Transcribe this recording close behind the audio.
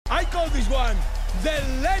this one. The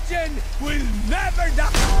legend will never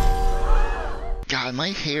die. God, my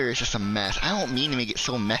hair is just a mess. I don't mean to make it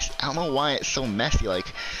so messy. I don't know why it's so messy. Like,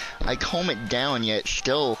 I comb it down, yet it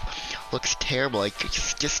still looks terrible. Like,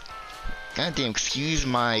 it's just goddamn, excuse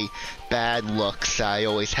my bad looks I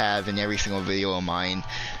always have in every single video of mine.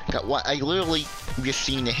 God, what? I literally just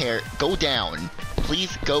seen the hair go down.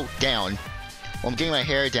 Please go down. Well, I'm getting my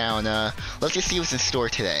hair down. Let's just see what's in store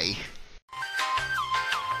today.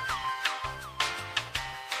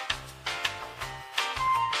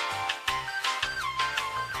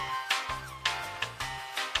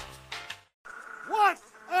 What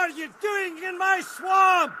are you doing in my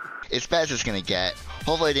swamp? It's bad as it's gonna get.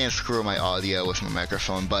 Hopefully I didn't screw my audio with my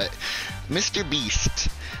microphone, but Mr. Beast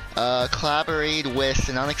collaborated with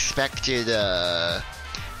an unexpected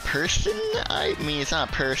person? I mean, it's not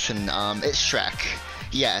a person, it's Shrek.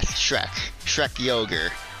 Yes, Shrek. Shrek the Ogre.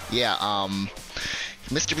 Yeah,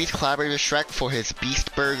 Mr. Beast collaborated with Shrek for his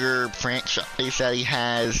Beast Burger franchise that he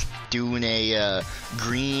has, doing a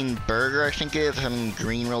green burger, I think it is, something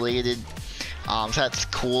green related. So that's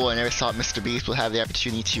cool. I never thought Mr. Beast would have the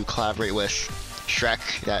opportunity to collaborate with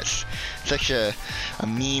Shrek. That's such a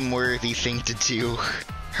meme-worthy thing to do.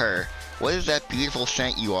 Her. What is that beautiful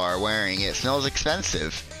scent you are wearing? It smells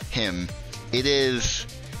expensive. Him. It's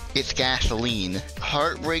gasoline.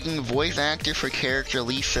 Heartbreaking voice actor for character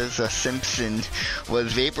Lisa Simpson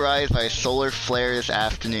was vaporized by a solar flare this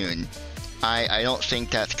afternoon. I don't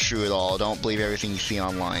think that's true at all. Don't believe everything you see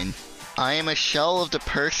online. I am a shell of the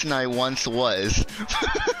person I once was.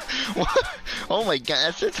 Oh my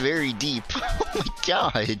god, that's very deep. Oh my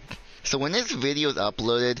god. So when this video is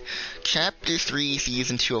uploaded, Chapter 3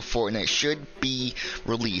 Season 2 of Fortnite should be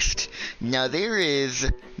released. Now there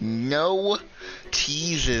is no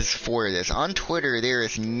teases for this. On Twitter there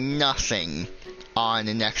is nothing on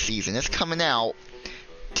the next season. It's coming out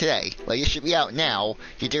today. Like, it should be out now,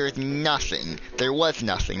 yet there is nothing. There was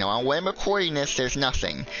nothing. Now when I'm recording this, there's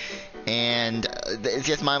nothing. And it's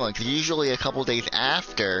just my mind, because usually a couple days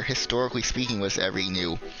after, historically speaking, with every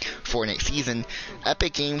new Fortnite season,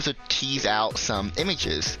 Epic Games would tease out some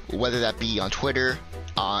images, whether that be on Twitter,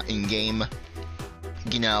 in-game,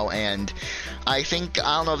 you know, and I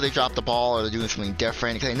don't know if they dropped the ball or they're doing something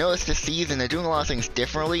different, because I noticed this season they're doing a lot of things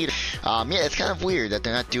differently. Yeah, it's kind of weird that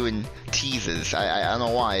they're not doing teases. I don't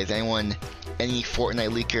know why. Does anyone, any Fortnite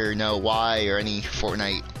leaker know why, or any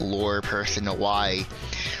Fortnite lore person know why?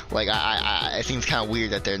 Like, it seems kind of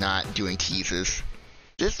weird that they're not doing teases.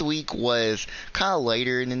 This week was kind of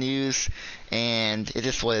lighter in the news, and it's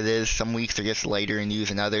just what it is. Some weeks are just lighter in news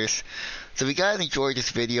than others. So if you guys enjoyed this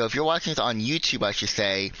video, if you're watching this on YouTube, I should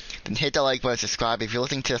say, then hit that like button, subscribe. If you're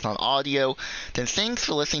listening to this on audio, then thanks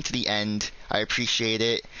for listening to the end. I appreciate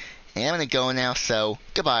it. And I'm going to go now, so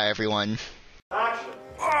goodbye, everyone. Action.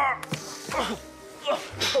 Oh,